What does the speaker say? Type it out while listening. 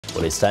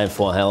Well, it's time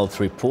for a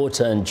health report,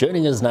 and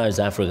joining us now is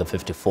Africa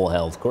 54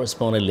 Health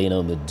Correspondent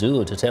Linord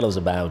Moudou to tell us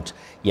about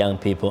young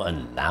people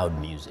and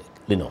loud music.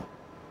 Linord.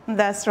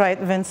 That's right,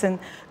 Vincent.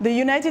 The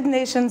United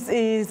Nations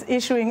is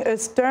issuing a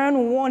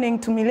stern warning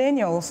to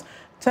millennials.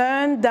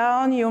 Turn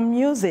down your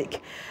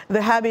music.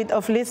 The habit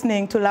of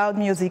listening to loud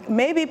music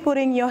may be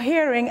putting your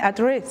hearing at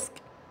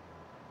risk.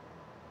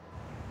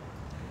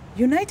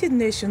 United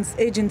Nations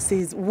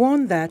agencies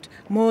warn that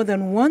more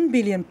than 1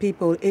 billion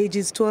people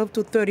ages 12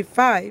 to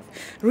 35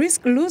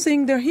 risk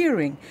losing their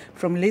hearing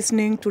from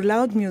listening to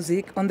loud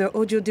music on their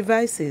audio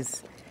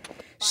devices.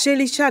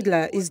 Shelly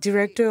Shadler is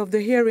director of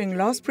the Hearing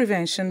Loss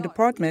Prevention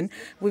Department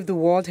with the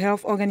World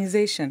Health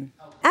Organization.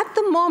 At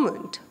the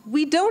moment,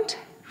 we don't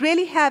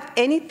really have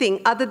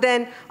anything other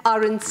than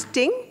our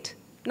instinct,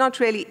 not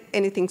really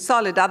anything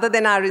solid, other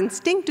than our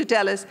instinct to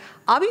tell us,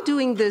 are we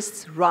doing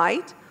this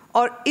right?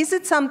 Or is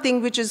it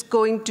something which is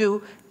going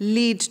to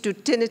lead to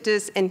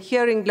tinnitus and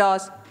hearing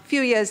loss a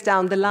few years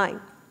down the line?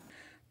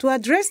 To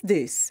address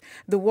this,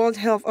 the World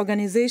Health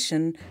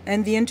Organization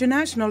and the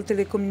International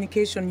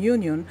Telecommunication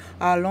Union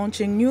are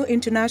launching new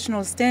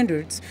international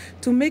standards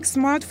to make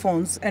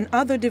smartphones and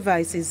other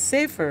devices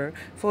safer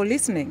for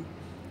listening.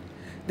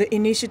 The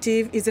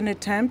initiative is an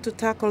attempt to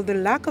tackle the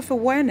lack of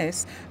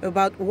awareness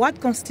about what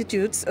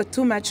constitutes a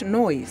too much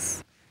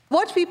noise.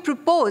 What we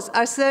propose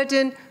are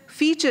certain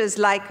features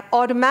like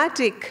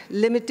automatic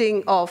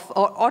limiting of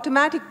or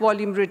automatic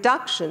volume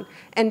reduction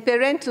and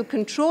parental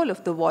control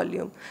of the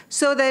volume,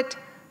 so that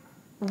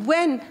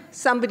when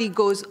somebody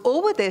goes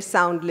over their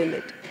sound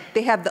limit,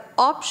 they have the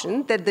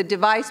option that the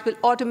device will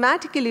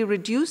automatically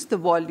reduce the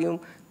volume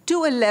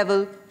to a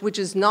level which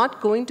is not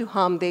going to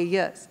harm their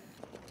ears.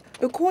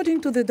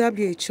 According to the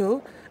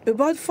WHO,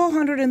 about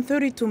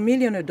 432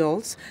 million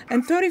adults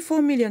and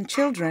 34 million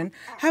children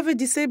have a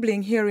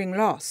disabling hearing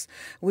loss,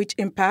 which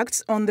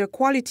impacts on their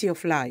quality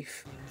of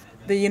life.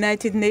 The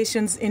United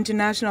Nations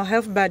International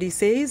Health Body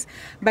says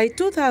by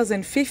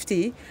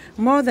 2050,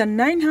 more than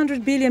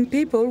 900 billion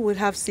people will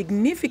have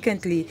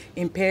significantly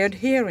impaired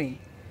hearing.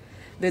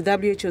 The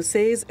WHO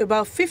says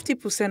about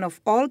 50% of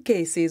all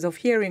cases of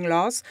hearing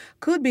loss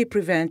could be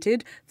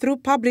prevented through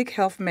public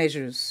health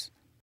measures.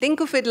 Think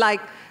of it like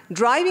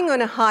driving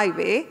on a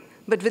highway,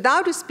 but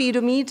without a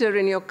speedometer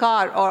in your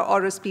car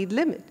or a speed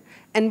limit.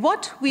 And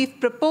what we've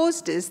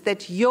proposed is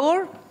that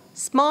your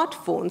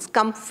smartphones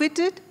come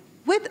fitted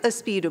with a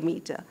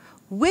speedometer,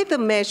 with a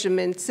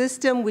measurement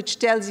system which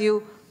tells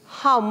you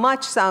how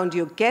much sound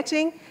you're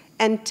getting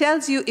and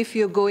tells you if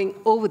you're going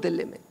over the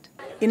limit.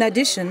 In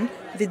addition,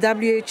 the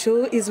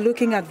WHO is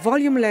looking at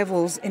volume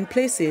levels in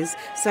places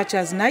such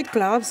as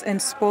nightclubs and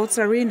sports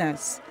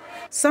arenas.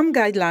 Some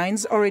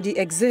guidelines already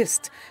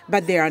exist,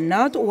 but they are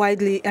not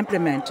widely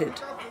implemented.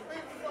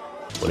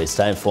 Well, it's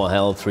time for a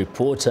health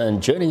report, and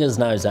joining us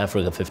now is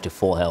Africa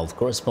 54 Health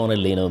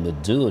Correspondent Linord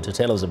Moudou to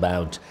tell us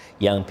about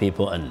young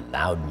people and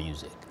loud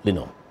music.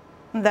 Linord.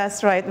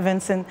 That's right,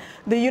 Vincent.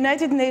 The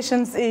United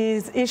Nations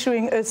is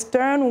issuing a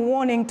stern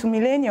warning to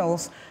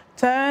millennials.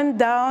 Turn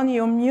down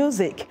your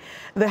music.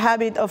 The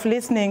habit of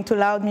listening to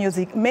loud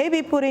music may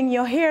be putting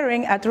your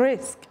hearing at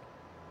risk.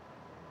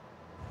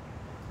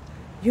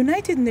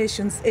 United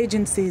Nations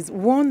agencies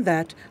warn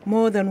that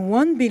more than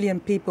 1 billion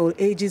people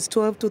ages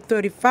 12 to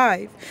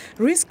 35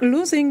 risk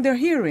losing their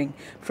hearing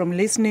from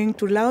listening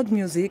to loud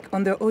music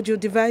on their audio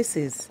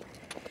devices.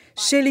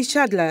 Shelly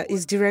Shadler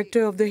is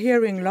director of the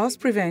Hearing Loss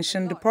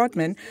Prevention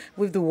Department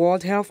with the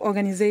World Health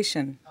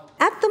Organization.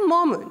 At the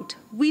moment,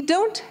 we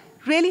don't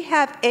really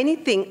have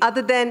anything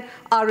other than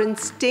our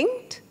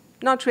instinct,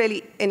 not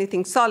really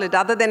anything solid,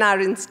 other than our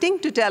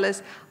instinct to tell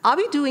us, are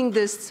we doing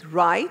this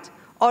right?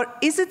 Or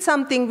is it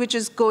something which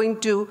is going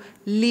to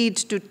lead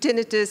to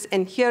tinnitus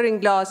and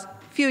hearing loss a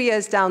few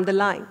years down the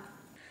line?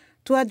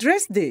 To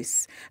address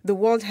this, the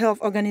World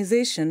Health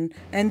Organization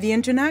and the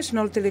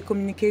International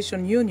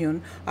Telecommunication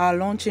Union are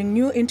launching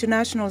new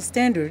international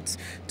standards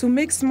to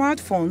make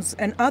smartphones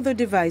and other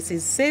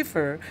devices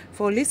safer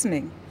for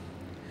listening.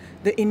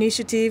 The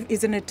initiative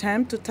is an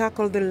attempt to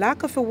tackle the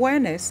lack of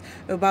awareness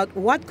about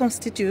what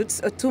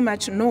constitutes a too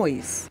much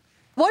noise.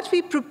 What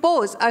we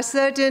propose are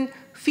certain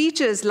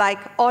features like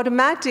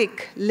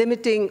automatic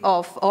limiting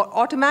of or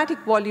automatic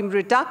volume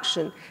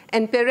reduction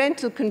and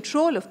parental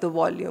control of the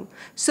volume,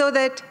 so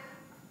that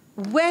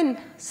when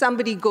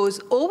somebody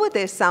goes over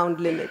their sound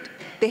limit,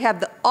 they have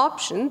the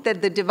option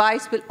that the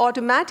device will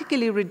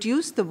automatically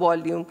reduce the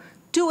volume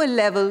to a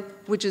level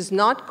which is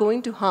not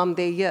going to harm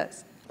their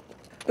ears.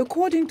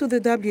 According to the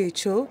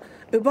WHO,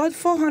 about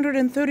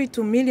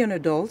 432 million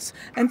adults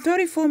and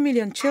 34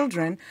 million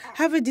children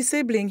have a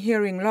disabling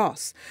hearing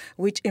loss,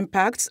 which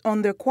impacts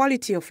on their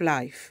quality of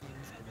life.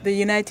 The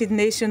United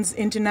Nations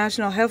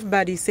International Health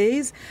Body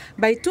says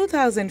by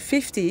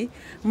 2050,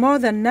 more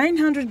than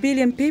 900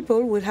 billion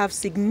people will have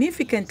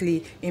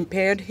significantly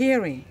impaired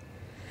hearing.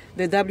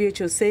 The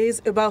WHO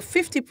says about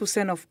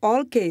 50% of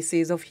all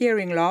cases of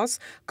hearing loss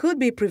could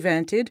be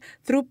prevented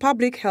through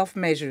public health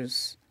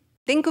measures.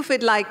 Think of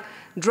it like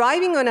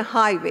driving on a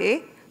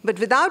highway, but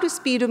without a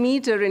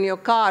speedometer in your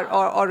car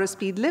or a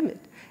speed limit.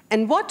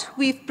 And what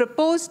we've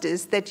proposed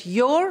is that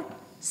your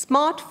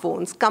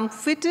smartphones come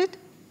fitted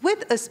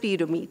with a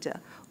speedometer,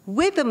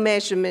 with a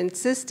measurement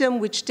system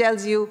which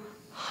tells you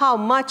how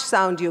much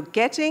sound you're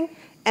getting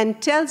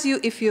and tells you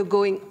if you're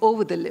going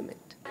over the limit.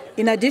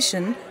 In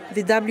addition,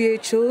 the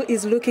WHO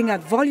is looking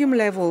at volume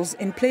levels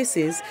in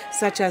places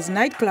such as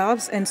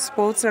nightclubs and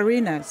sports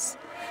arenas.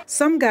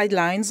 Some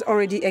guidelines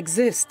already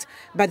exist,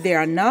 but they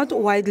are not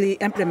widely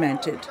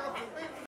implemented.